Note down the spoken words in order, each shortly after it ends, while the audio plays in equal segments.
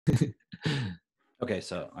Okay,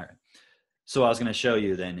 so all right. So what I was going to show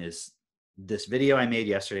you then is this video I made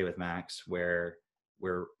yesterday with Max, where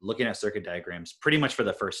we're looking at circuit diagrams pretty much for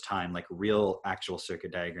the first time, like real actual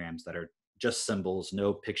circuit diagrams that are just symbols,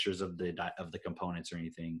 no pictures of the components or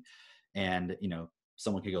anything. And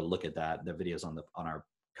someone could go look at that. The video's on our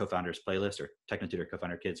co-founders playlist, or TechnoTutor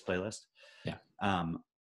co-founder kids playlist. Yeah.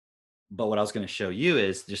 But what I was going to show you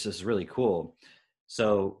is just this really cool.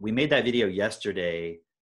 So we made that video yesterday,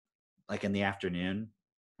 like in the afternoon,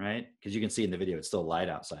 right? Because you can see in the video, it's still light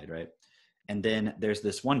outside, right? And then there's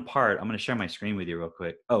this one part. I'm going to share my screen with you real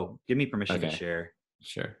quick. Oh, give me permission to share.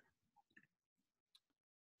 Sure.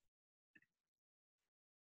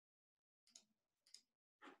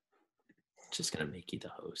 Just going to make you the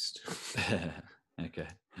host. Okay.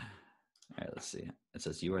 All right, let's see. It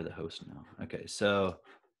says you are the host now. Okay, so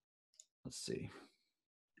let's see.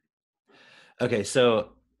 Okay, so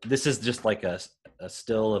this is just like a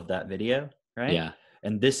still of that video, right? Yeah.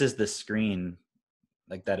 And this is the screen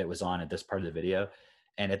like that it was on at this part of the video.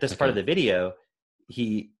 And at this part of the video,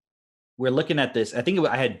 we're looking at this. I think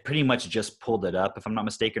I had pretty much just pulled it up, if I'm not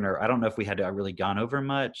mistaken, or I don't know if we had really gone over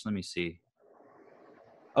much. Let me see.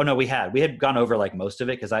 Oh no, we had gone over like most of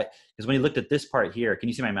it because when he looked at this part here, can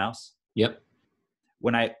you see my mouse? Yep.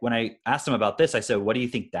 When I asked him about this, I said, "What do you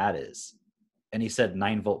think that is?" And he said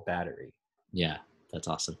 9-volt battery. Yeah, that's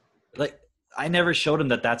awesome. Like I never showed him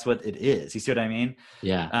that that's what it is. You see what I mean?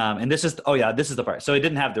 Yeah. And this is the part. So it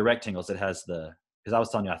didn't have the rectangles. It has because I was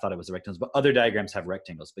telling you I thought it was the rectangles, but other diagrams have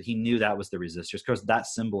rectangles. But he knew that was the resistors because that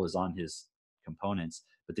symbol is on his components.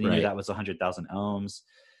 But then he knew that was 100,000 ohms.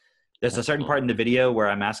 There's a certain part in the video where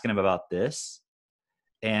I'm asking him about this,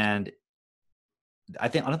 and I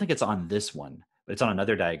don't think it's on this one, but it's on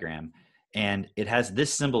another diagram, and it has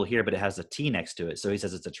this symbol here, but it has a T next to it. So he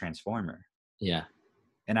says it's a transformer. Yeah.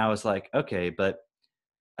 And I was like, okay, but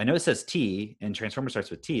I know it says T and transformer starts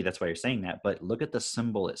with T. That's why you're saying that. But look at the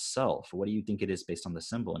symbol itself. What do you think it is based on the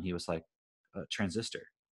symbol? And he was like, a transistor.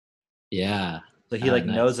 Yeah. So he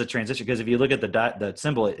knows the transistor, because if you look at the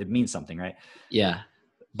symbol, it means something, right? Yeah.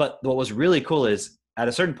 But what was really cool is at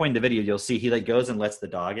a certain point in the video, you'll see he goes and lets the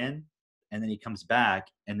dog in, and then he comes back,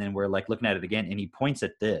 and then we're like looking at it again, and he points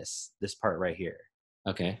at this part right here.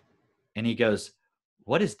 Okay. And he goes,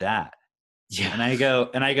 "What is that?" Yeah. And I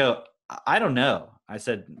go, "I don't know." I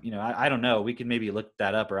said, I don't know. We could maybe look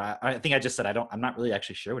that up. Or I think I just said, I'm not really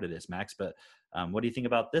actually sure what it is, Max, but what do you think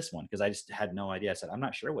about this one? Because I just had no idea. I said, I'm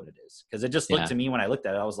not sure what it is. Because it just looked to me when I looked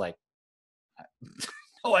at it, I was like,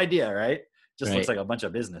 no idea, right? Just looks like a bunch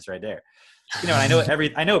of business right there. And I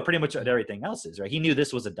know pretty much what everything else is, right? He knew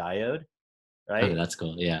this was a diode, right? Oh, that's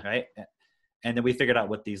cool. Yeah. Right. And then we figured out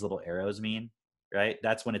what these little arrows mean, right?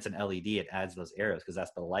 That's when it's an LED, it adds those arrows because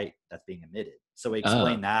that's the light that's being emitted. So we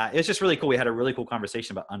explained that. It's just really cool. We had a really cool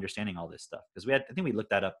conversation about understanding all this stuff because I think we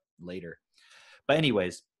looked that up later. But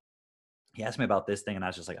anyways, he asked me about this thing and I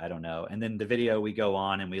was just like, I don't know. And then the video, we go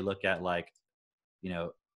on and we look at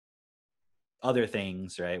other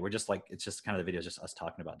things, right? We're just like, it's just kind of the video is just us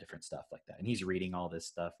talking about different stuff like that. And he's reading all this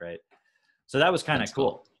stuff, right? So that was kind of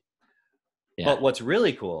cool. Yeah. But what's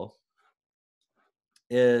really cool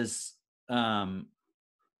is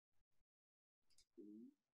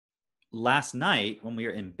last night when we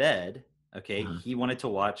were in bed, okay, he wanted to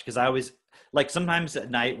watch, because I always like sometimes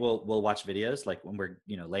at night we'll watch videos like when we're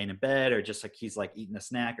laying in bed, or just like he's like eating a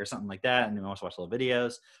snack or something like that, and we also watch little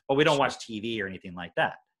videos, but we don't watch TV or anything like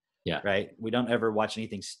that. Yeah. Right. We don't ever watch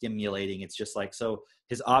anything stimulating. It's just like, so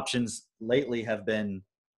his options lately have been,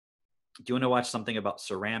 do you want to watch something about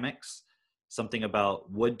ceramics, something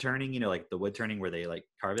about wood turning, like the wood turning where they like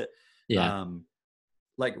carve it? Yeah.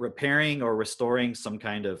 Like repairing or restoring some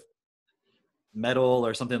kind of metal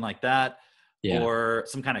or something like that. Yeah. Or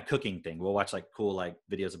some kind of cooking thing. We'll watch like cool like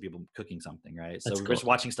videos of people cooking something, right? So we're just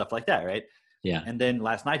watching stuff like that, right? Yeah. And then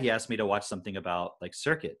last night he asked me to watch something about like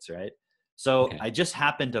circuits, right? So I just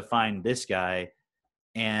happened to find this guy,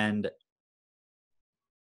 and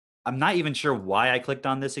I'm not even sure why I clicked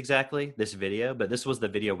on this video, but this was the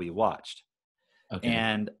video we watched. Okay.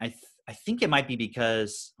 And I think it might be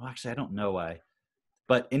because, well, actually I don't know why,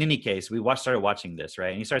 but in any case, we started watching this, right?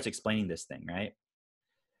 And he starts explaining this thing, right?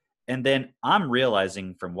 And then I'm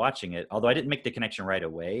realizing from watching it, although I didn't make the connection right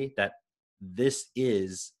away, that this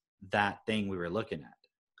is that thing we were looking at.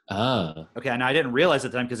 Oh. Okay, and I didn't realize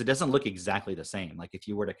at the time because it doesn't look exactly the same. Like if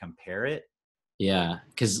you were to compare it. Yeah,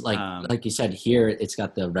 because like you said here, it's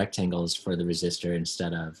got the rectangles for the resistor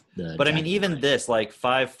instead of the. But I mean, even this like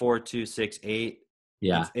 5, 4, 2, 6, 8.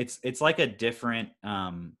 Yeah, it's like a different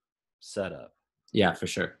setup. Yeah, for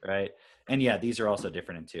sure. Right, and yeah, these are also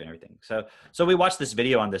different in 2 and everything. So we watched this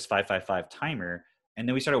video on this 555 timer, And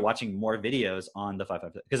then we started watching more videos on the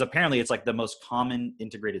 555, because apparently it's like the most common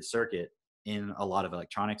integrated circuit in a lot of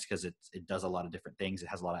electronics, because it does a lot of different things. It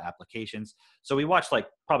has a lot of applications. So we watched like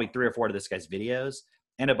probably 3 or 4 of this guy's videos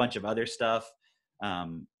and a bunch of other stuff.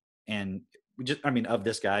 And we just, of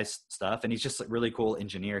this guy's stuff. And he's just a really cool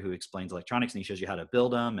engineer who explains electronics, and he shows you how to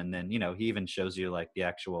build them. And then, he even shows you like the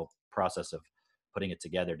actual process of putting it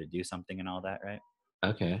together to do something and all that. Right.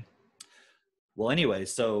 Okay. Well, anyway,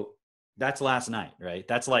 so that's last night, right?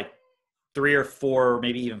 That's like 3 or 4,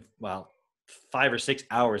 maybe even, 5 or 6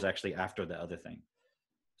 hours actually after the other thing.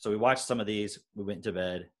 So we watched some of these, we went to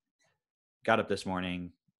bed, got up this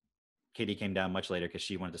morning. Katie came down much later because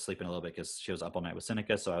she wanted to sleep in a little bit because she was up all night with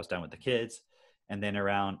Seneca. So I was down with the kids. And then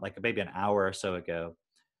around like maybe an hour or so ago,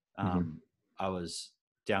 I was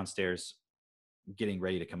downstairs getting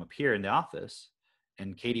ready to come up here in the office.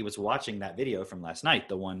 And Katie was watching that video from last night,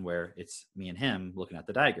 the one where it's me and him looking at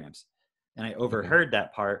the diagrams. And I overheard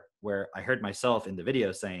that part where I heard myself in the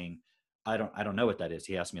video saying, I don't know what that is.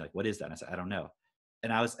 He asked me like, what is that? And I said, I don't know.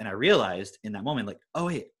 And I realized in that moment, like, oh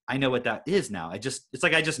wait, I know what that is now. It's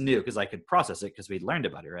like I just knew because I could process it because we'd learned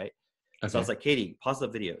about it, right? Okay. So I was like, Katie, pause the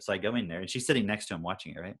video. So I go in there and she's sitting next to him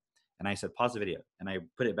watching it, right? And I said, pause the video. And I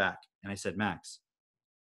put it back and I said, Max,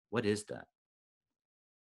 what is that?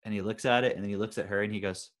 And he looks at it and then he looks at her and he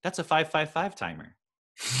goes, that's a 555 timer.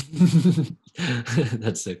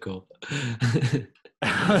 That's so cool.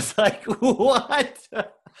 I was like, what?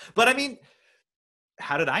 But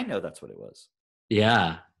how did I know that's what it was?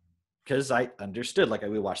 Yeah. Because I understood, like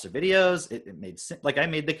we watched the videos, it made sense. Like I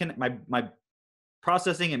made my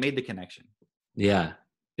processing and made the connection. Yeah.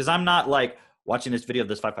 Because I'm not like watching this video of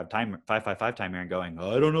this 555 timer and going,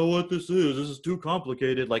 I don't know what this is. This is too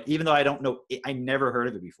complicated. Like, even though I don't know, I never heard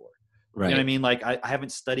of it before. Right. You know what I mean? Like I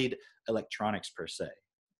haven't studied electronics per se.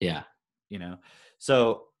 Yeah.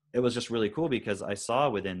 So it was just really cool because I saw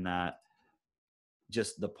within that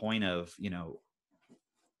just the point of,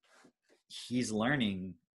 he's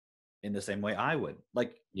learning in the same way I would.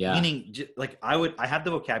 Like, meaning like I have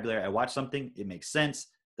the vocabulary, I watch something, it makes sense,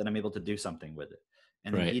 then I'm able to do something with it.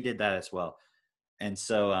 And then he did that as well. And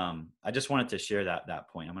so I just wanted to share that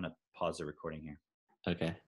point. I'm going to pause the recording here. Okay.